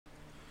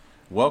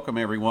Welcome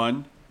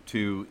everyone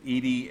to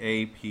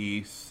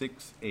EDAP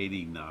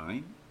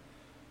 689,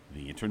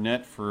 the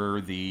Internet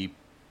for the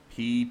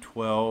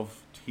P12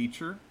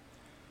 teacher.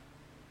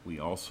 We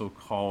also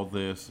call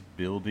this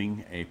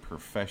Building a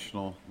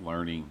Professional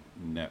Learning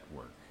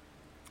Network.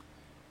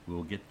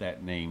 We'll get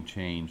that name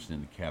changed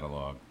in the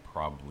catalog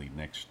probably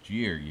next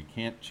year. You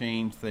can't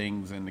change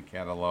things in the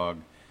catalog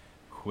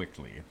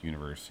quickly at the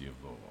University of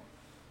Louisville.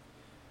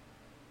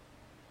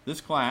 This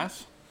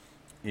class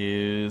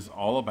is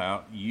all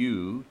about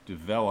you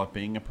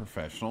developing a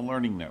professional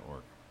learning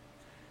network.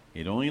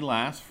 It only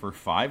lasts for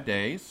 5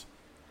 days.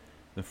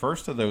 The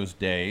first of those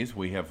days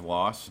we have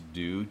lost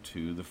due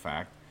to the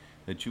fact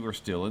that you are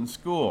still in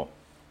school.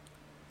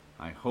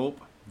 I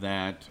hope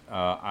that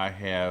I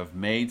have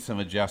made some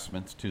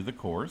adjustments to the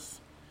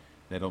course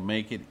that'll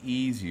make it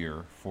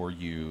easier for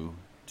you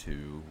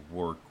to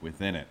work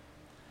within it.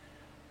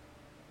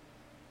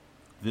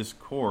 This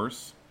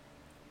course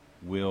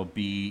will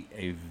be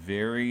a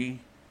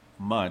very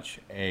much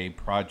a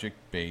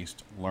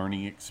project-based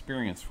learning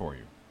experience for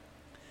you.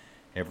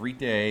 Every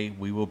day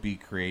we will be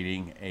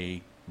creating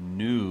a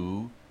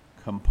new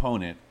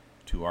component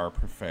to our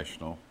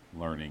professional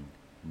learning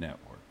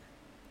network.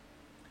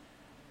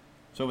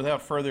 So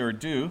without further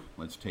ado,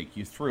 let's take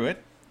you through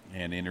it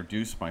and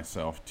introduce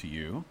myself to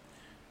you.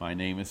 My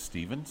name is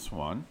Stephen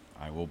Swan.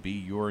 I will be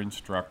your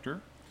instructor.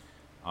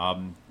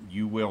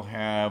 You will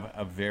have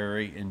a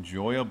very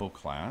enjoyable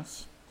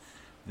class.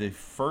 The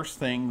first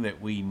thing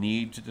that we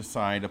need to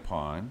decide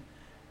upon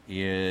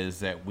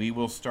is that we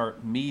will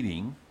start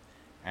meeting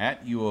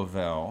at U of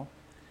L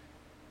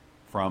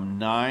from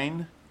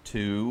 9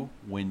 to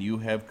when you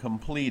have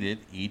completed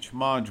each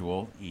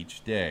module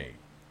each day.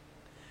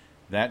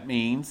 That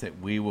means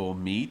that we will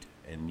meet,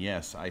 and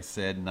yes, I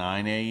said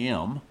 9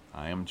 a.m.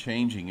 I am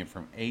changing it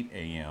from 8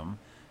 a.m.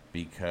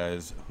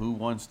 because who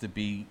wants to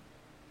be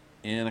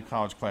in a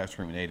college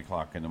classroom at 8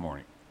 o'clock in the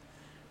morning,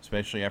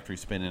 especially after you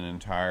spend an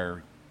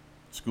entire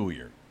school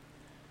year.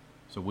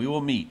 So we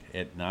will meet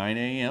at 9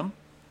 a.m.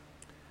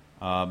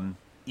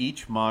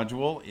 Each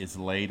module is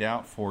laid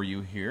out for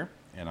you here,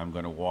 and I'm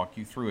going to walk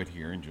you through it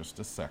here in just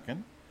a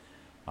second.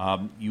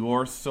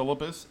 Your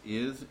syllabus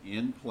is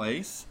in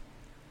place.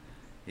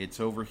 It's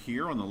over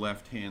here on the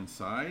left-hand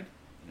side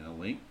in a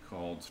link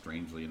called,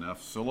 strangely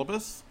enough,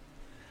 Syllabus.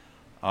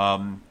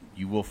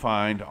 You will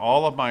find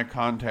all of my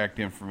contact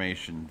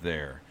information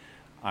there.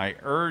 I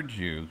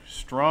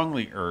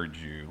strongly urge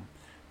you,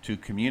 to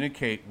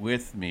communicate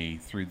with me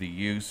through the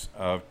use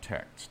of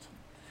text.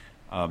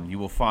 You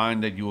will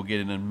find that you will get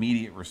an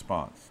immediate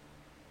response.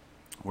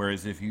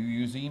 Whereas if you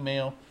use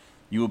email,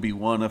 you will be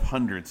one of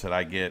hundreds that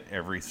I get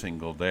every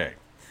single day.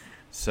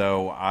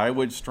 So I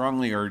would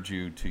strongly urge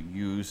you to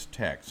use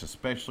text,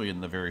 especially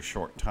in the very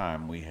short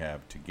time we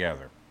have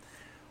together.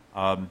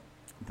 By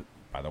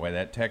the way,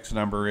 that text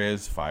number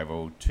is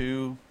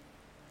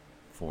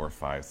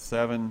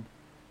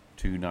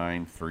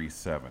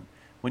 502-457-2937.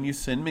 When you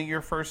send me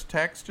your first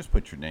text, just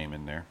put your name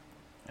in there.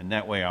 And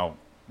that way I'll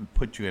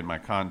put you in my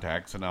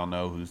contacts and I'll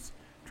know who's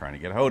trying to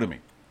get a hold of me.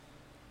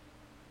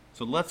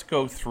 So let's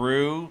go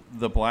through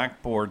the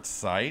Blackboard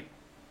site.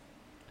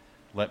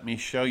 Let me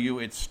show you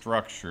its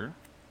structure.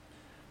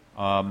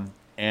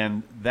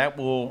 And that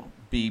will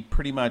be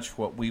pretty much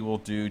what we will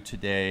do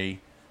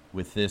today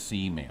with this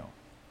email.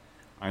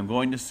 I'm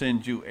going to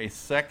send you a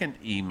second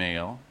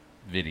email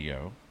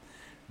video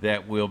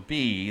that will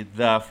be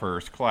the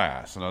first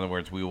class. In other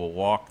words, we will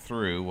walk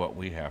through what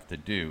we have to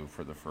do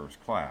for the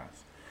first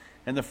class.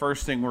 And the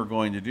first thing we're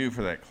going to do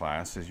for that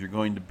class is you're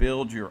going to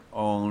build your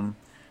own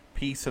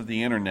piece of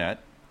the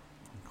internet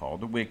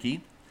called a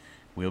wiki.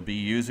 We'll be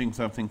using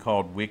something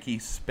called Wiki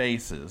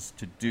Spaces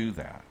to do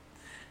that.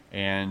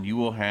 And you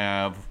will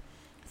have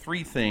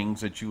 3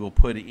 things that you will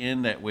put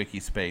in that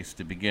wiki space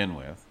to begin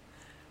with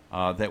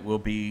that will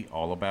be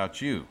all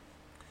about you.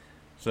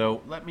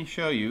 So let me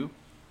show you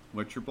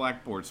what your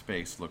Blackboard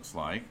space looks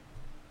like,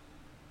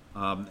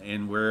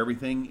 and where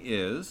everything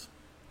is.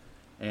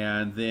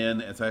 And then,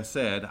 as I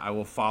said, I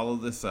will follow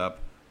this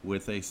up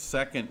with a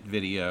second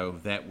video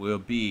that will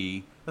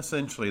be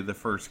essentially the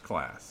first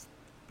class,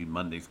 be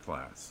Monday's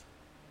class.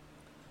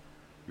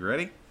 You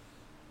ready?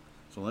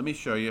 So let me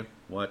show you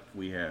what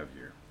we have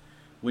here.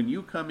 When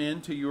you come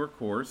into your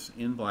course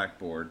in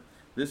Blackboard,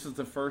 this is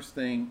the first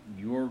thing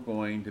you're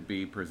going to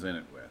be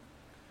presented with.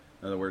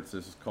 In other words,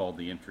 this is called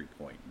the entry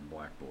point in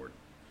Blackboard.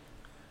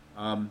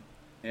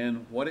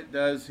 And what it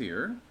does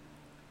here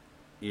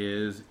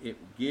is it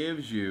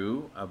gives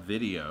you a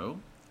video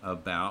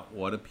about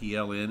what a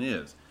PLN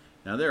is.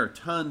 Now there are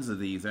tons of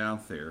these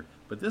out there,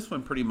 but this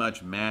one pretty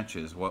much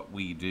matches what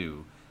we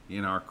do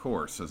in our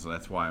course, so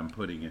that's why I'm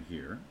putting it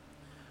here.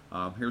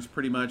 Here's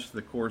pretty much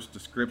the course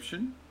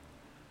description.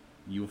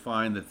 You'll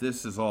find that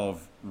this is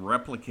all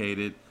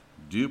replicated,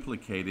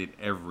 duplicated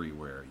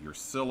everywhere. Your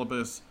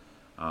syllabus,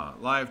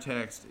 live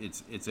text,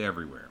 it's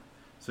everywhere.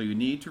 So you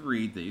need to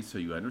read these so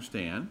you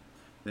understand.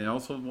 Then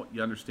also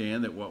you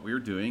understand that what we're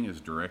doing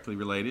is directly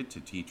related to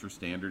Teacher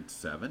Standard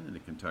 7 and the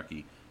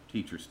Kentucky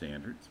Teacher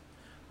Standards.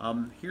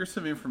 Here's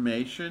some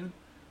information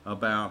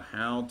about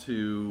how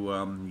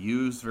to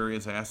use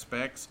various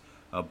aspects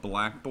of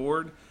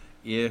Blackboard.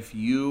 If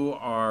you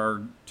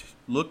are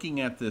looking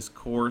at this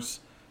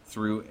course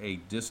through a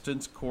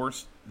distance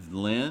course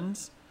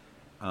lens,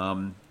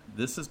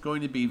 this is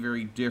going to be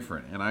very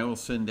different, and I will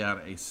send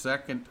out a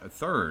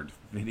third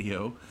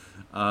video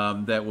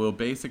that will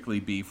basically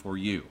be for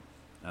you.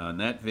 And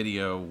that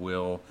video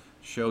will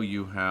show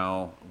you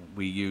how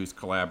we use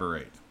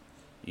Collaborate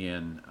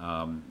in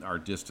our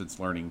distance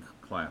learning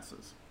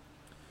classes.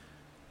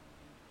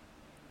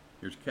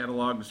 Here's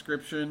catalog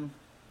description.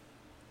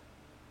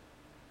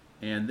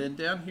 And then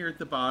down here at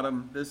the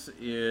bottom, this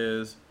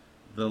is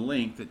the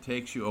link that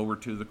takes you over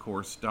to the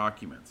course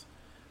documents.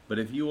 But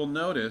if you will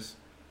notice,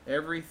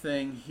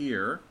 everything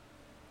here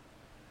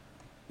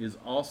is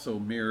also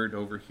mirrored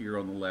over here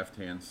on the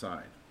left-hand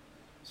side.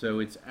 So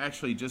it's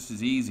actually just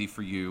as easy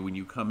for you when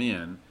you come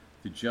in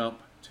to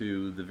jump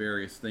to the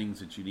various things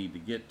that you need to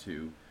get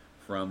to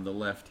from the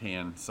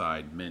left-hand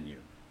side menu.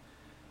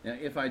 Now,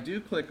 if I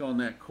do click on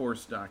that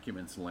course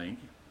documents link,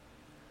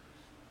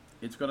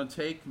 it's going to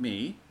take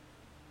me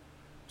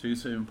to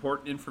some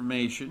important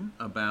information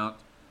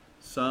about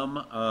some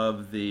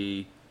of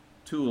the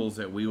tools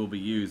that we will be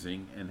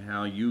using and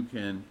how you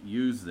can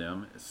use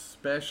them,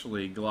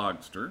 especially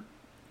Glogster.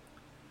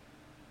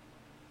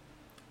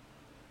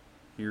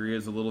 Here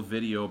is a little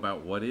video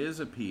about what is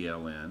a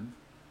PLN,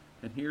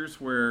 and here's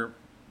where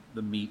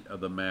the meat of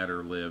the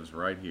matter lives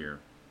right here.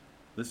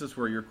 This is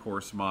where your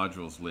course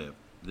modules live.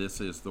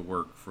 This is the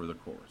work for the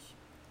course.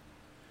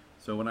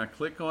 So when I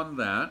click on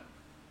that,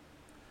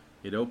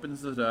 it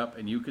opens it up,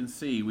 and you can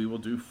see we will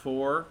do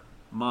 4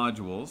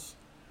 modules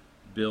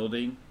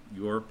building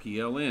your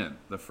PLN.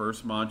 The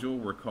first module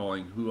we're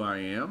calling Who I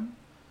Am,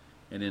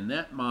 and in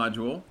that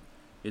module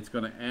it's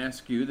going to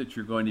ask you that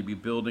you're going to be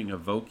building a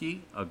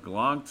Voki, a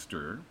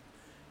Glogster,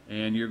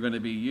 and you're going to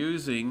be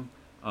using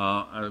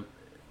a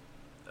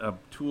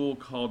tool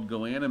called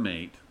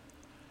GoAnimate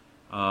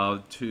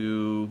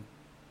to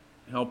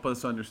help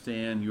us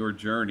understand your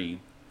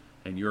journey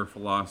and your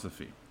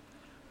philosophy.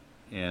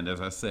 And as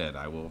I said,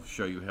 I will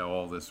show you how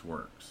all this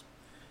works.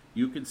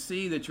 You can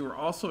see that you are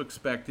also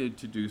expected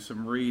to do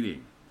some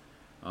reading.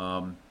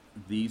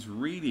 These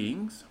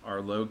readings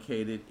are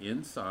located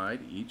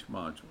inside each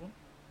module.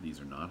 These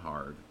are not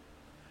hard.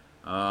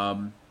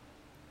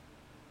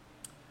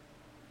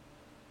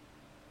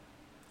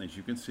 As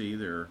you can see,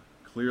 they're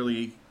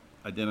clearly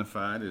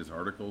identified as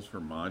articles for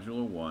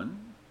Module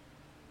 1.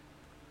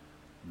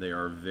 They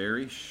are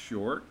very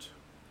short.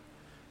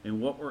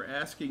 And what we're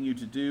asking you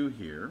to do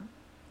here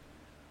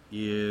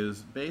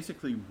is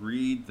basically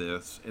read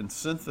this and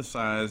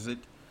synthesize it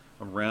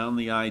around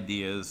the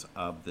ideas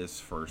of this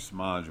first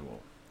module,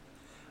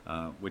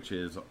 which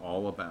is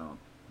all about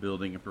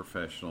building a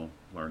professional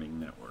learning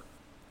network.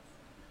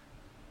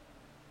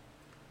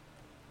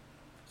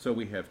 So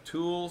we have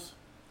tools,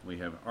 we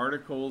have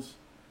articles.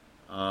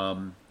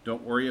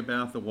 Don't worry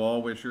about the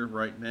wall wisher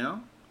right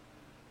now.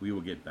 We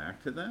will get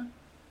back to that.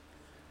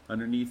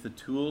 Underneath the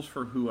tools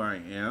for Who I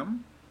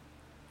Am,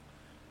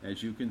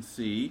 as you can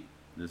see,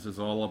 this is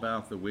all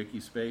about the wiki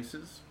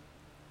spaces.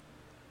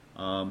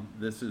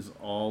 This is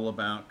all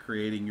about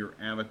creating your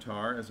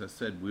avatar. As I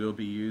said, we'll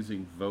be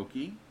using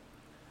Voki.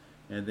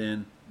 And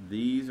then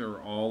these are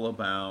all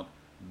about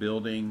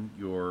building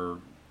your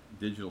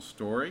digital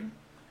story.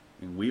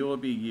 And we will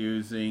be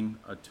using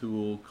a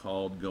tool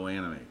called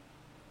GoAnimate,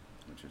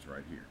 which is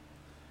right here.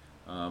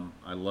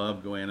 I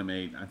love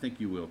GoAnimate. I think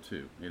you will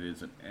too. It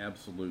is an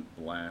absolute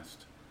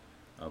blast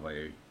of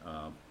a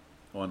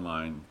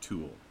online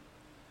tool.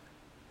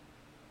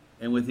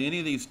 And with any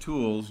of these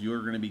tools,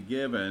 you're going to be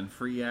given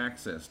free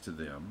access to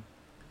them.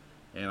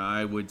 And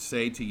I would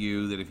say to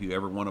you that if you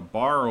ever want to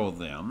borrow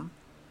them,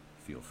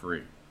 feel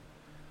free.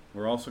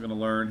 We're also going to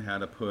learn how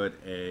to put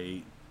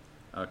a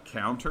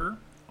counter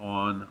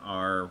on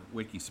our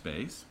wiki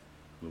space.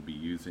 We'll be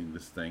using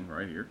this thing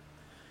right here.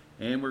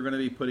 And we're going to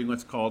be putting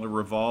what's called a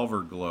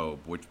revolver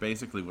globe, which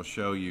basically will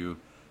show you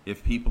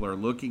if people are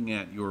looking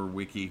at your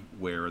wiki,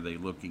 where are they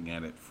looking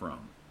at it from.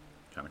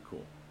 Kind of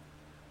cool.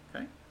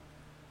 Okay?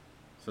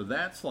 So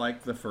that's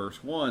like the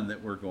first one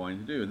that we're going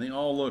to do. And they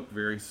all look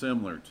very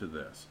similar to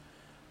this.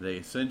 They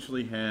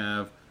essentially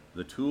have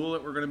the tool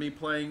that we're going to be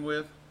playing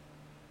with,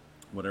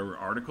 whatever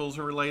articles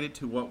are related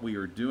to what we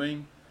are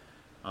doing.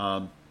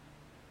 And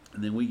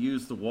then we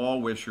use the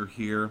wall wisher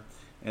here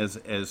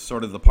as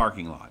sort of the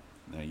parking lot.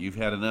 Now, you've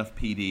had enough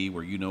PD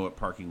where you know what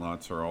parking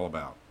lots are all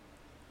about.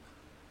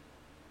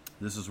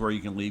 This is where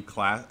you can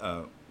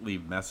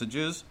leave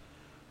messages,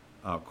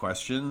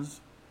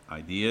 questions,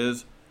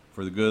 ideas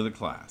for the good of the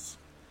class.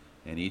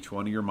 And each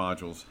one of your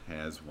modules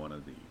has one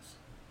of these.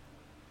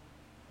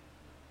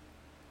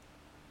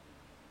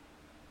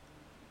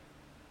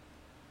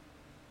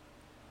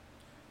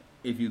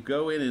 If you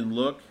go in and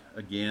look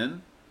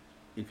again,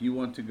 if you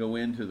want to go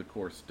into the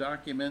course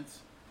documents,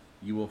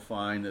 you will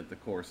find that the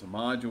course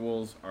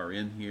modules are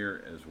in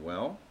here as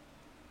well.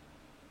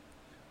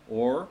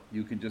 Or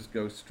you can just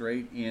go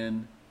straight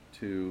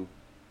into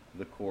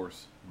the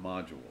course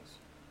modules.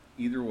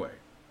 Either way.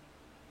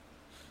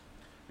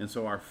 And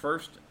so our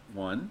first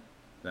one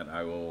that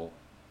I will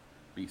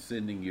be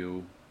sending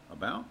you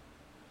about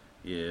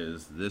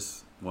is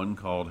this one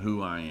called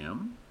Who I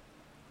Am.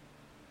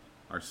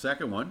 Our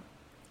second one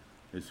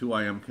is Who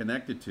I Am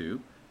Connected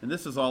To, and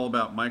this is all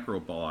about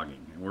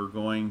microblogging, and we're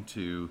going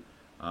to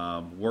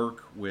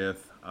work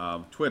with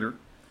Twitter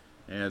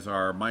as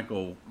our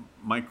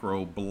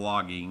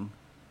microblogging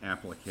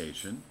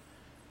application.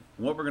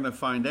 And what we're going to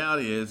find out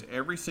is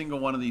every single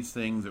one of these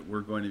things that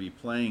we're going to be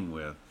playing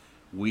with,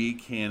 we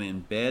can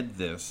embed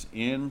this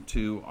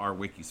into our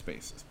wiki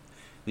spaces.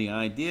 The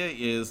idea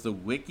is the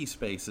wiki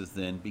spaces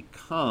then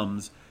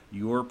becomes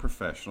your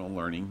professional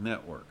learning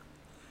network.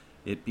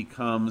 It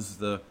becomes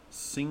the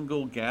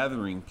single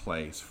gathering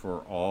place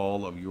for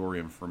all of your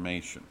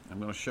information.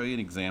 I'm going to show you an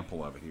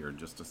example of it here in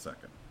just a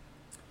second.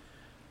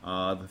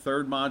 The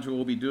third module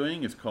we'll be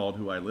doing is called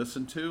Who I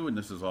Listen To, and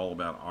this is all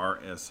about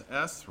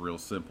RSS, real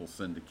simple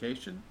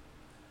syndication,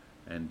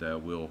 and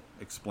we'll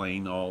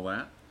explain all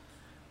that.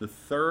 The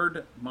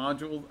fourth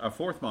module,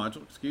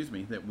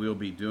 that we'll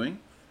be doing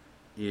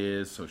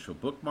is social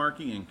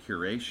bookmarking and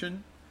curation.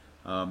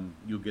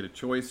 You'll get a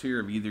choice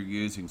here of either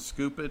using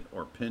Scoopit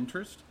or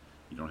Pinterest.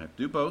 You don't have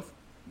to do both.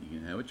 You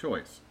can have a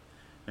choice.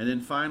 And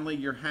then finally,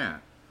 your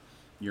hat.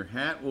 Your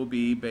hat will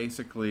be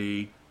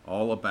basically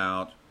all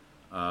about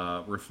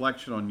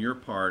reflection on your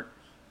part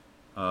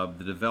of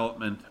the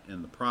development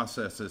and the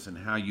processes and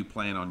how you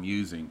plan on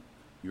using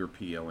your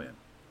PLN.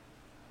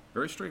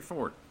 Very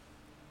straightforward.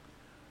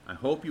 I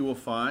hope you will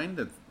find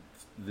that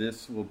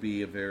this will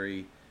be a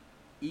very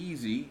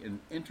easy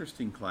and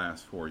interesting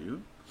class for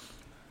you.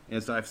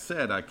 As I've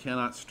said, I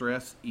cannot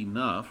stress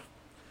enough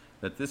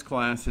that this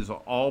class is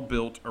all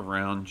built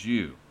around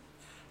you.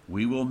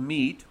 We will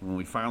meet when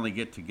we finally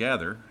get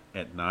together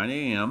at 9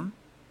 a.m.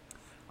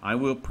 I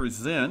will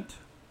present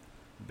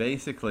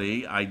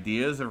basically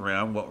ideas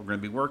around what we're going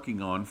to be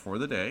working on for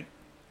the day.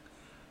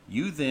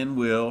 You then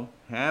will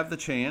have the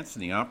chance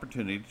and the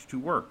opportunity to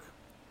work.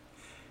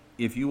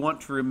 If you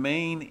want to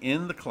remain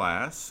in the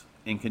class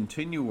and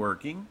continue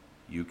working,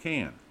 you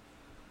can.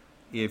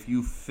 If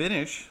you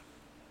finish,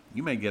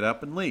 you may get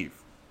up and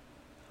leave.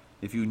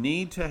 If you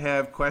need to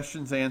have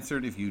questions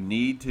answered, if you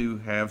need to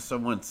have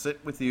someone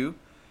sit with you,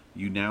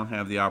 you now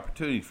have the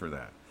opportunity for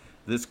that.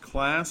 This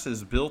class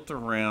is built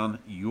around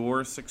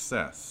your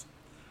success.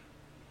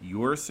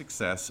 Your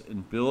success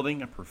in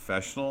building a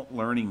professional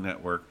learning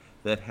network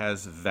that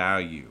has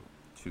value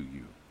to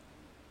you.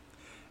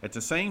 At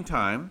the same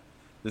time,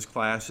 this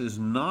class is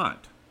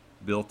not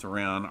built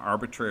around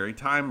arbitrary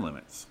time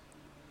limits.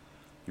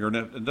 You're an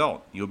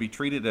adult. You'll be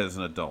treated as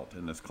an adult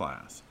in this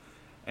class.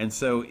 And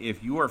so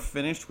if you are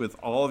finished with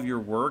all of your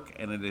work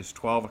and it is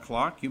 12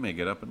 o'clock, you may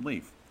get up and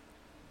leave.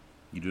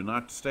 You do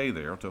not stay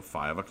there until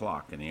 5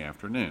 o'clock in the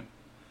afternoon.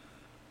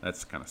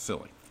 That's kind of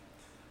silly.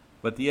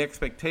 But the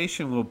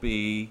expectation will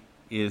be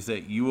is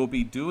that you will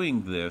be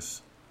doing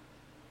this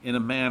in a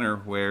manner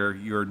where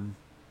you're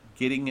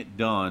getting it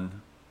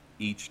done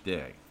each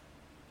day.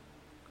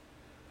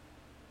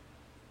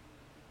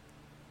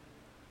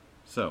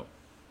 So,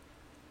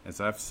 as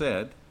I've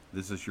said,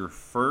 this is your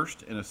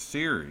first in a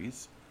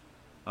series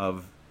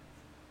of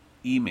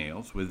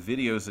emails with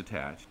videos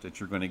attached that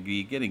you're going to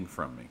be getting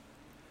from me.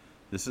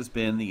 This has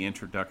been the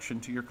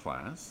introduction to your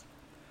class.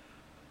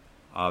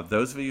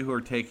 Those of you who are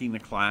taking the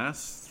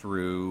class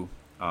through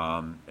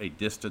a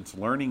distance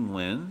learning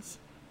lens,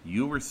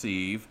 you'll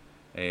receive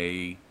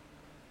another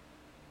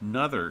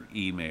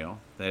email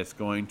that's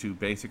going to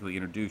basically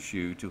introduce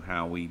you to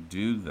how we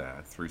do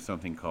that through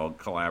something called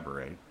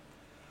Collaborate.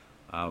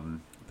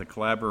 The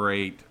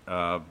Collaborate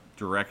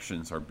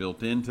directions are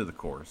built into the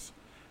course,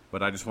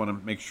 but I just want to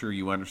make sure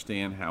you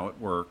understand how it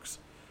works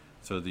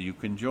so that you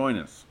can join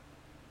us.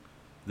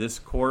 This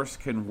course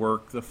can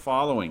work the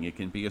following. It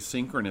can be a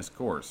synchronous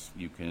course.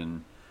 You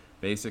can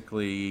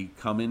basically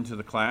come into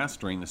the class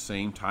during the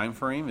same time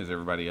frame as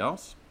everybody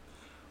else,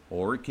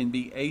 or it can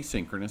be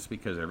asynchronous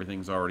because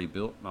everything's already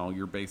built and all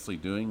you're basically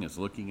doing is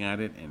looking at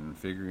it and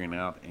figuring it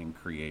out and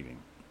creating.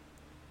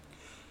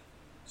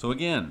 So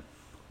again,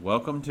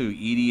 welcome to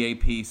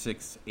EDAP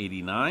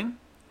 689.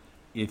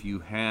 If you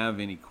have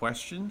any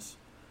questions,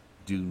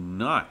 do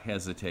not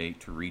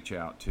hesitate to reach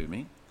out to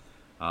me.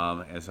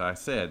 As I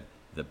said,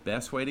 the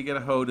best way to get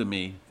a hold of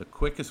me, the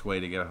quickest way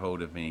to get a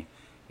hold of me,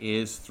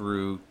 is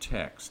through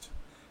text.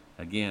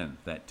 Again,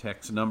 that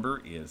text number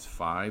is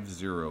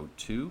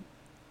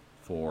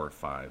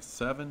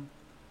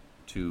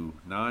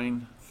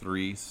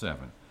 502-457-2937.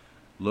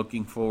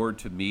 Looking forward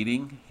to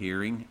meeting,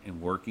 hearing,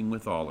 and working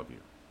with all of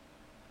you.